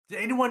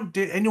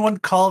did anyone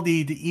call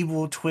the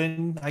evil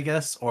twin, I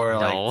guess, or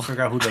like No.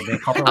 figure out who the main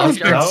culprit How was?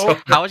 would you No,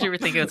 how would you ever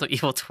think it was an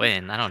evil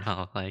twin? I don't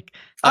know. Like,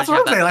 how that's would you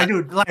what have I'm saying.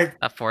 Like, dude, like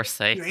that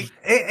foresight?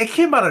 it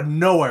came out of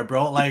nowhere,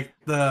 bro. Like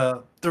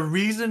the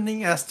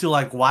reasoning as to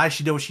like why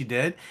she did what she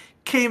did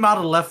came out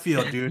of left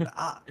field, dude.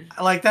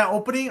 Like that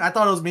opening, I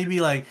thought it was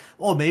maybe like,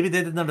 oh, maybe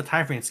they did another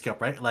time frame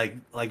skip, right? Like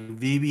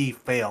VB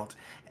failed,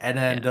 and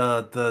then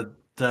Yeah.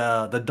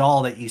 the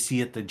doll that you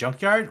see at the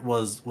junkyard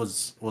was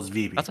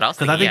VB That's what I was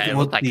because I thinking. think Yeah, it with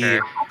looked like the her.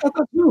 I thought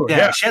that too.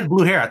 yeah, she had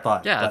blue hair, I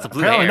thought, Yeah, it's but a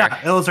blue apparently hair.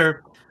 not. It was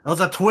her. It was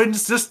a twin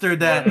sister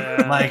that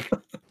Yeah. like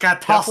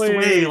got tossed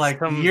Definitely away like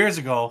some- years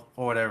ago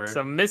or whatever.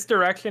 Some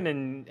misdirection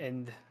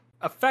and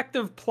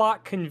effective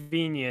plot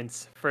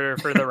convenience for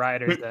the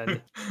writers,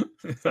 then,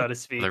 so to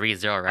speak. The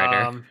ReZero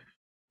writer.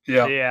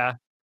 Yeah. Yeah.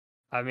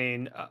 I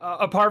mean,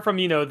 apart from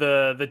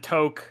the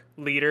Toke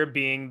leader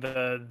being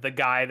the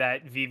guy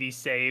that Vivi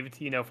saved,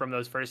 from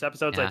those first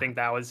episodes, I Yeah. think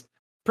that was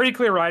pretty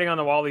clear writing on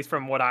the wall, at least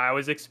from what I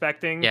was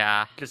expecting.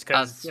 Yeah. Just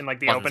I was- because in like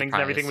the wasn't openings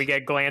and everything, we surprised.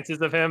 get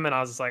glances of him, and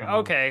I was just like, Mhm.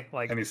 okay,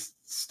 like And he's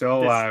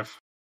still This-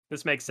 alive.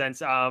 this makes sense.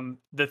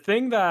 The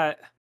thing that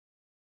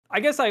I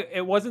guess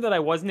it wasn't that I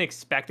wasn't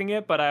expecting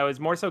it, but I was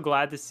more so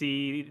glad to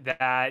see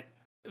that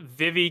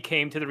Vivi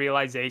came to the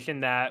realization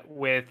that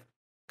with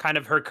kind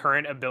of her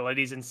current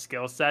abilities and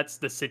skill sets,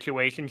 the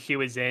situation she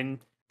was in,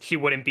 she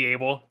wouldn't be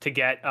able to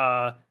get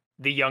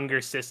the younger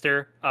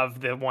sister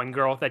of the one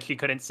girl that she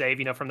couldn't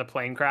save, from the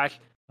plane crash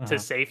to Uh-huh.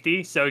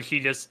 safety. So she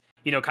just,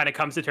 kind of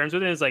comes to terms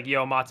with it. And is like,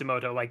 yo,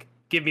 Matsumoto, like,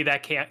 give me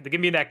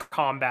that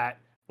combat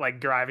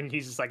like drive. And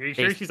he's just like, are you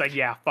sure? Bas- She's like,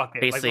 yeah, fuck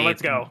it. Like, Basically, well,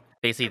 let's go.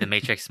 Basically, the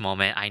Matrix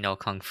moment. I know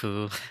kung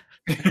fu.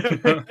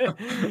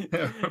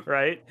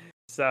 Right.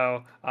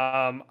 So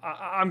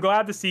I'm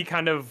glad to see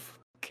kind of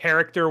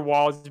character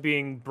walls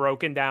being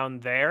broken down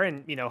there,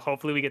 and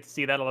hopefully we get to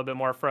see that a little bit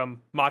more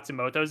from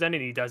Matsumoto's end,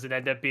 and he doesn't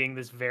end up being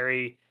this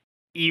very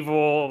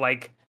evil,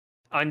 like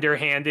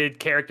underhanded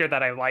character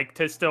that I like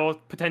to still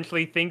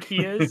potentially think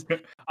he is.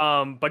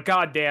 But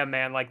goddamn,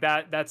 man, like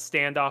that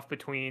standoff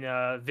between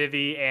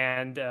Vivi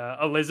and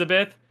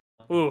Elizabeth,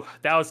 ooh,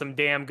 that was some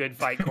damn good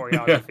fight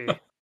choreography.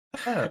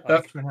 Yeah, That-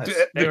 that's very nice.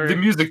 the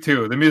music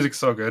too. The music's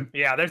so good.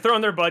 Yeah, they're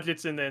throwing their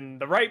budgets in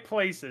the right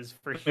places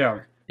for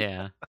sure.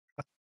 Yeah.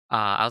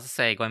 I was to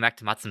say, going back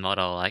to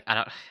Matsumoto, like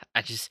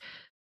I just,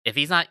 if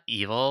he's not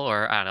evil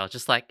or I don't know,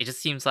 just like it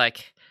just seems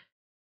like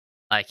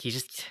he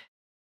just,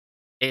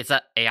 it's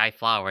an AI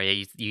flaw where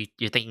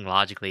you're thinking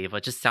logically, but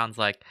it just sounds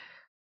like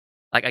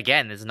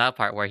again, there's another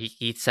part where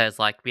he says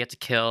like we have to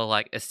kill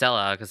like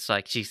Estella because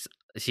like she's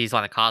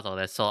on the cause of all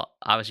this, so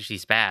obviously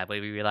she's bad. But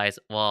we realize,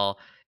 well,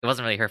 it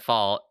wasn't really her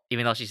fault,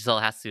 even though she still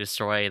has to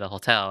destroy the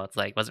hotel. It's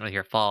like it wasn't really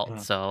her fault. Mhm.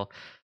 So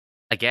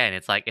again,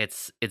 it's like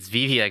it's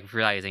Vivi like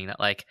realizing that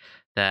like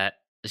that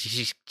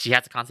she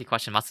has to constantly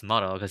question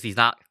Matsumoto because he's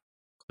not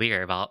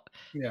clear about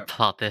Yeah.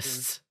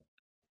 this.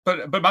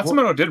 But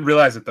Matsumoto did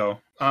realize it though.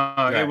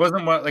 Right. It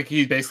wasn't what like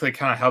he basically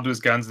kind of held to his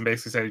guns and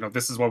basically said,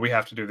 this is what we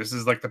have to do. This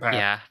is like the path.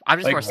 Yeah, I'm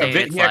just Like more saying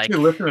it's he like actually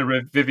listened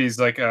to Vivi's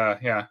like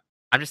yeah.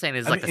 I'm just saying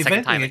this is I like mean, the second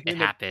if time anything, it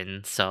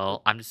happened,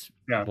 so I'm just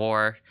Yeah.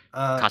 more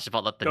cautious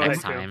about the Go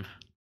next ahead, Q. time.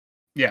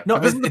 Yeah. No,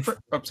 but this this is is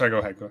sorry, go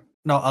ahead.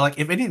 No, like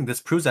if anything, this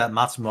proves that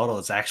Matsumoto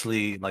is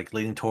actually like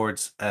leaning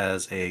towards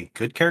as a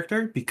good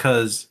character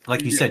because,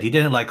 like you Yeah. said, he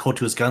didn't like hold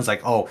to his guns,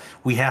 like, oh,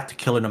 we have to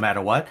kill her no matter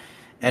what.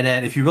 And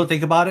then if you really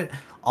think about it,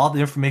 all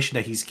the information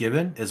that he's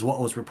given is what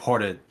was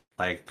reported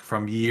like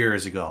from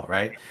years ago,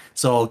 right?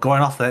 So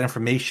going off that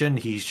information,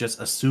 he's just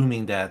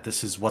assuming that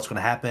this is what's going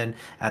to happen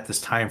at this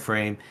time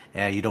frame,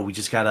 and we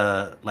just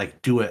gotta like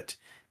do it.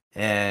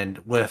 And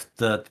with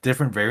the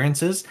different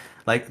variances,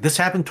 like this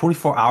happened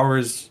 24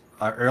 hours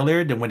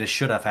earlier than when it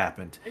should have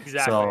happened.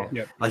 Exactly. So,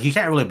 Yep. like, you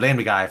can't really blame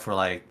the guy for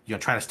like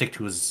trying to stick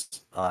to his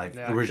Yeah,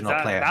 'cause original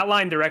plan. that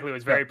line directly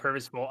was very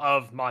purposeful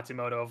of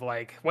Matsumoto of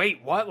like,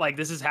 wait, what? Like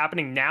this is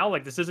happening now?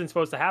 Like this isn't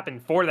supposed to happen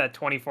for that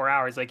 24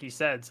 hours, like you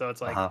said. So it's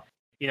like,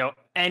 Uh-huh.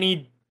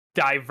 any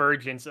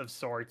divergence of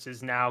sorts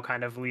is now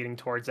kind of leading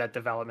towards that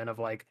development of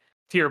like,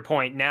 to your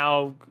point,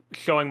 now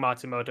showing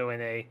Matsumoto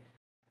in a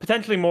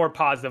potentially more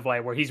positive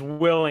light where he's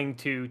willing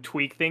to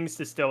tweak things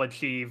to still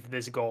achieve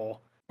this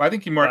goal. But I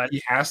think But-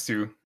 he has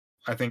to.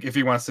 I think if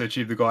he wants to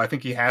achieve the goal, I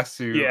think he has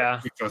to Yeah.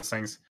 do those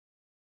things.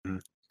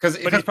 Mhm. Because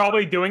But he's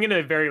probably doing it in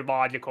a very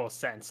logical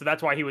sense. So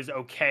that's why he was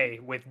okay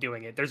with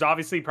doing it. There's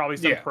obviously probably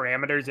some Yeah.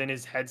 parameters in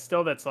his head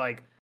still that's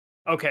like,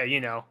 okay,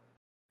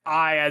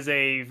 I, as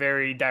a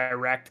very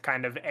direct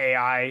kind of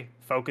AI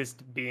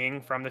focused being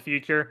from the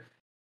future,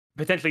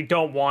 potentially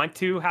don't want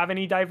to have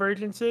any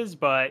divergences,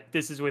 but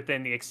this is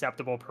within the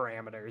acceptable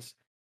parameters.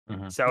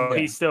 Mhm. So Yeah.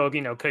 he still,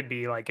 could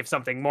be like, if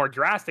something more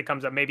drastic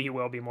comes up, maybe he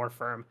will be more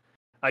firm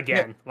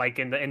again, like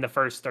in the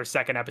first or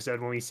second episode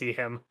when we see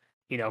him,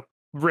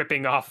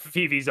 ripping off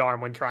Vivi's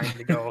arm when trying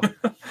to go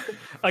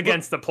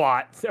against the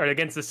plot or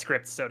against the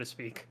script, so to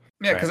speak.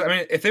 Yeah, because I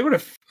mean, if they would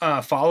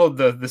have followed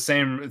the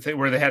same thing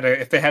where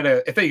if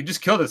they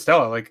just killed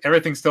Estella, like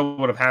everything still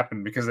would have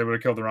happened because they would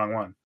have killed the wrong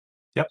one.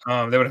 Yep.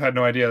 They would have had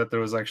no idea that there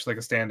was actually like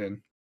a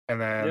stand-in.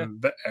 and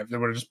then they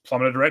would have just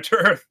plummeted right to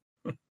Earth.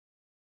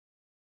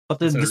 But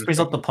then Instead of this just brings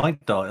up the fucking-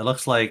 point, though. It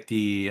looks like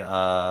the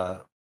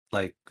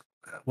like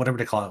whatever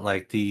they call it,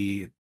 like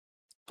the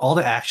all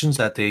the actions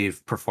that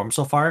they've performed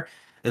so far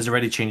is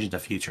already changing the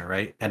future,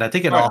 right? And I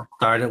think it Oh, yeah. all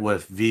started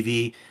with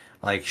Vivi,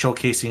 like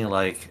showcasing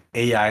like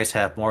AIs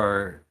have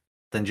more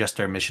than just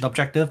their mission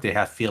objective. They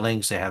have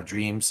feelings, they have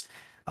dreams.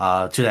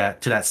 To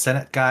that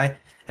Senate guy,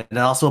 and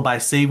then also by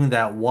saving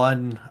that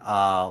one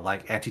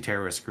like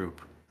anti-terrorist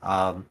group.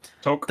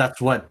 Toke.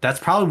 That's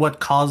probably what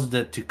caused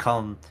it to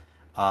come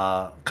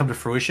to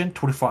fruition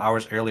 24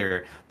 hours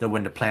earlier than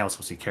when the plan was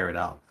supposed to be carried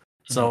out.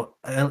 So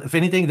if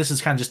anything, this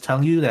is kind of just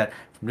telling you that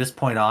from this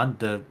point on,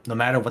 no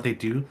matter what they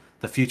do,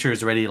 the future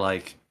is already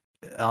like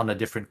on a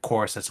different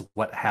course as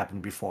what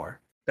happened before.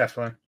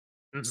 Definitely.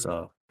 Mhm.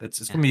 So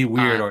it's gonna be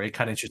weird or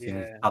kind of interesting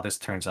Yeah. how this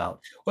turns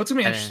out. Well, it's gonna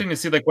be And- interesting to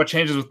see like what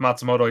changes with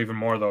Matsumoto even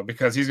more though,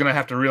 because he's gonna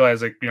have to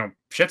realize like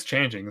shit's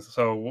changing.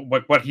 So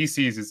what he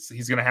sees is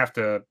he's gonna have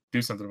to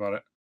do something about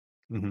it.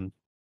 Hmm.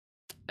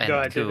 And Go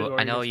ahead, David, Ku, what were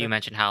I you know gonna you say?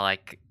 mentioned how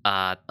like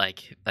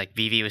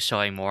Vivi was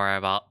showing more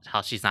about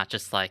how she's not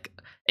just like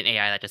an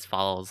AI that just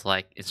follows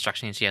like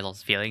instructions. She has all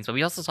these feelings, but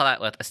we also saw that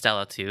with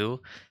Estella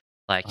too.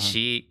 Like Uh-huh.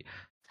 she,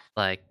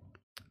 like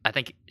I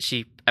think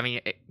she. I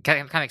mean, it kind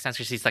of makes sense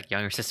because she's like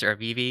younger sister of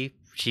Vivi.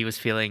 She was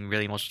feeling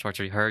really emotional towards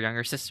her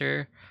younger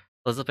sister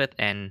Elizabeth,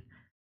 and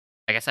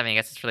I guess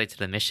it's related to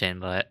the mission,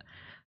 but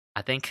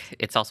I think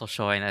it's also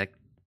showing like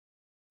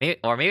maybe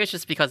it's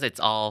just because it's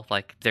all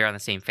like they're on the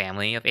same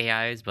family of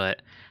AIs,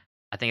 but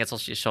I think it's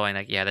also showing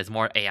like there's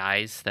more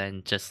AIs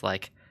than just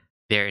like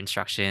their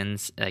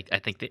instructions. Like I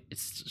think that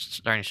it's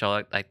starting to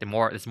show like there's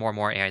more and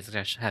more AIs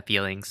that have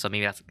feelings, so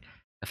maybe that's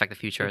affect the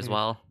future as Mhm.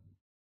 well.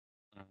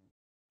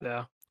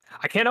 Yeah.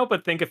 I can't help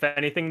but think, if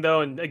anything,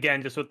 though, and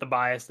again, just with the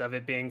bias of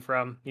it being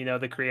from,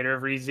 the creator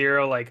of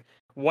ReZero, like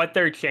what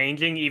they're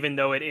changing, even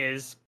though it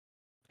is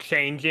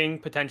changing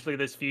potentially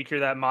this future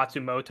that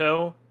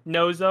Matsumoto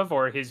knows of,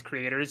 or his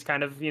creators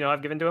kind of,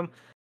 have given to him.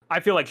 I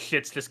feel like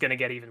shit's just going to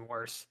get even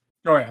worse.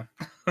 Oh yeah.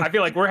 I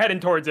feel like we're heading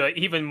towards a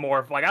even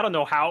more, like, I don't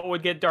know how it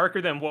would get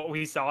darker than what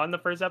we saw in the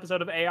first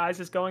episode of AIs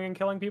just going and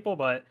killing people,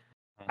 but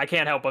I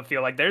can't help but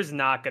feel like there's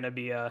not going to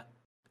be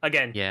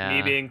again, me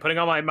Yeah. putting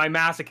on my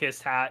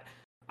masochist hat,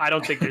 I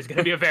don't think there's going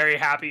to be a very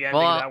happy ending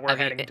Well, that we're I mean,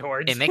 heading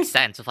towards. it makes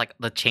sense with like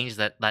the change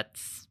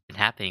that's been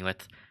happening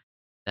with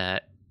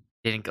the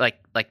didn't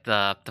like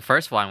the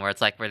first one where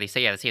it's like where they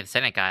say the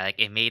Senate guy, like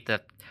it made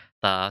the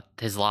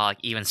his law like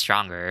even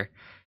stronger.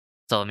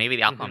 So maybe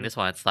the outcome of Mhm. this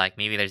one, it's like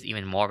maybe there's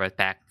even more of a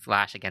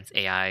backlash against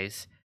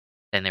AIs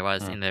than there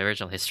was Hmm. in the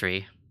original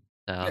history.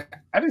 So Yeah,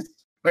 I just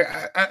like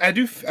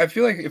I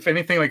feel like if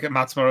anything like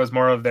Matsumoto is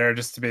more of there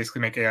just to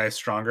basically make AI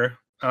stronger.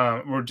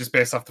 We're just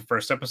based off the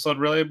first episode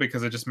really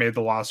because it just made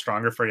the law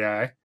stronger for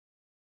AI.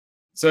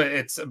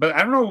 So but I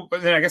don't know.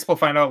 But then I guess we'll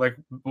find out like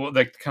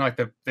kind of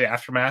like the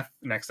aftermath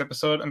next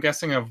episode. I'm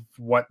guessing of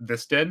what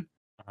this did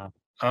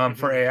Uh-huh.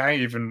 for Mhm. AI,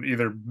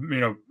 either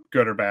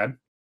good or bad.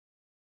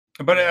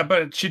 But Yeah.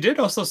 but she did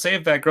also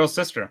save that girl's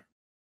sister.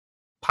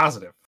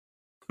 Positive.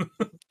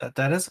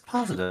 That is a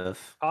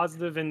positive.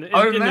 Positive in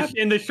Other than that-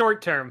 in the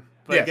short term,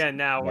 but Yes. again,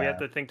 now we have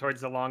to think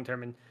towards the long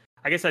term, and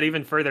I guess that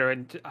even further.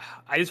 And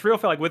I just feel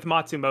like with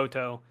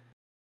Matsumoto,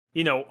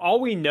 all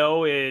we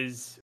know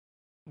is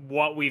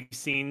what we've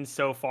seen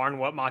so far and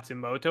what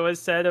Matsumoto has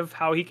said of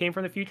how he came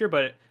from the future.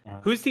 But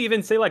who's to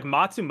even say like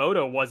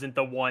Matsumoto wasn't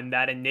the one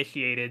that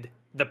initiated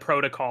the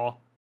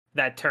protocol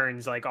that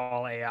turns like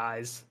all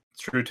AIs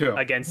It's true too.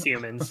 against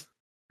humans?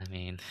 I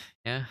mean,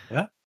 yeah,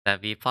 Yeah.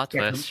 that'd be a plot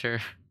Yeah, twist, sure.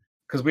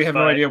 Because we have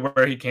no But- idea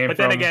where he came But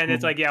from. then again,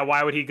 it's who- like, yeah,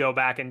 why would he go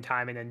back in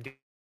time and then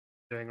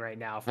doing right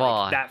now if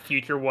Well, like, that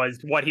future was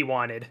what he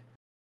wanted?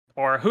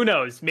 Or who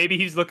knows? Maybe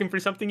he's looking for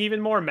something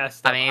even more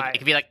messed up. I mean, it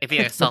could be like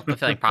a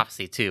self-fulfilling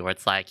prophecy too, where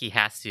it's like he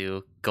has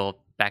to go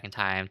back in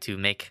time to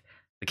make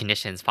the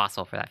conditions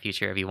possible for that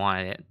future if he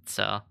wanted it.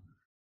 So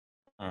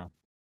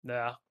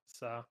Yeah.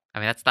 So I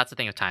mean, that's the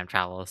thing with time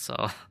travel. So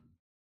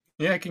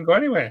Yeah, it can go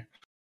anywhere.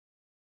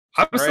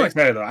 I'm still Right.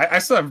 excited though. I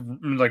still have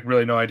like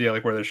really no idea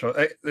like where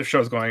the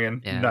show's going,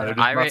 and yeah, neither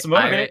does I really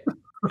Matsumoto.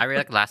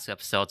 like the last two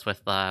episodes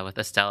with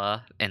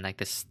Estella and like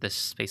this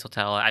space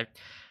hotel.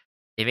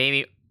 It made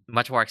me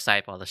much more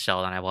excited about the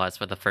show than I was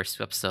for the first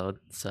two episodes.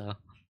 So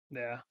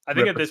yeah, I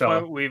think Rip at this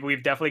Patella. point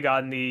we've definitely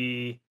gotten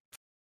the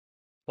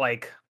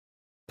like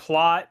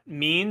plot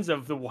means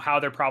of how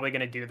they're probably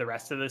going to do the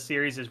rest of the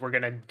series. Is we're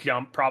going to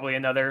jump probably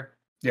another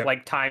Yep.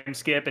 like time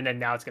skip, and then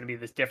now it's going to be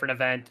this different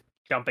event,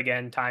 jump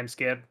again, time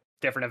skip,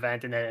 different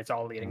event, and then it's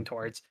all leading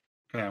towards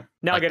Yeah.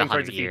 now like getting the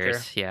towards 100 the future.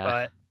 years, yeah.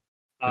 But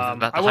About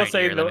the I will 100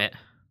 say year limit.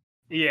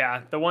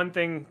 yeah, the one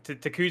thing to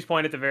Ku's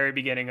point at the very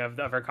beginning of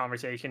our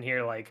conversation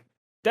here, like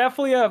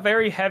definitely a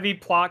very heavy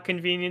plot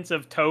convenience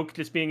of Toke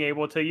just being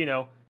able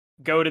to,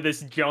 go to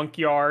this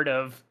junkyard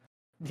of,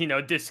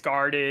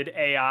 discarded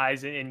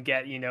AIs and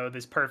get,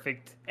 this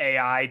perfect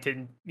AI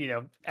to,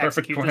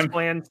 execute this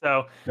plan.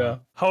 So Yeah.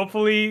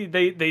 hopefully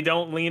they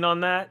don't lean on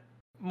that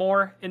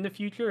more in the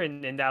future,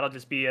 and that'll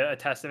just be a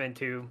testament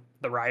to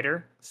the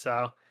writer.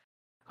 So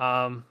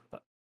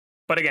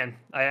But again,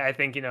 I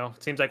think it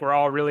seems like we're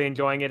all really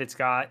enjoying it. It's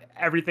got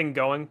everything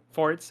going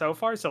for it so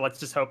far. So let's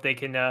just hope they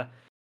can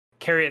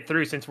carry it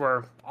through, since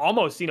we're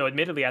almost,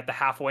 admittedly at the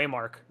halfway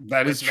mark.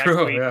 That with is next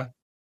true. week. Yeah.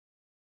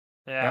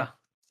 Yeah.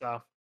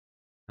 So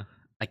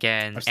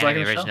Again, I'm still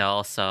liking anime the show.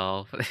 original,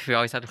 so we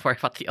always have to worry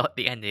about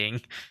the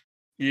ending.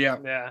 Yeah.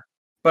 yeah,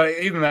 But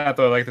even that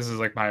though, like this is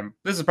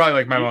probably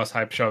like my You- most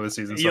hyped show of the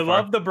season so you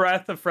far. love the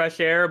breath of fresh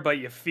air, but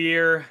you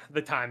fear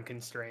the time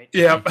constraint.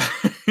 Yep.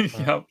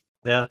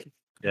 Yep.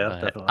 Yeah, But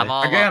definitely. I'm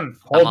all Again, I'm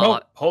hold all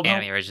hope. Hold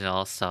anime hope.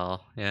 original, so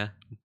yeah.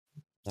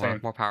 Same.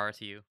 More power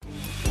to you.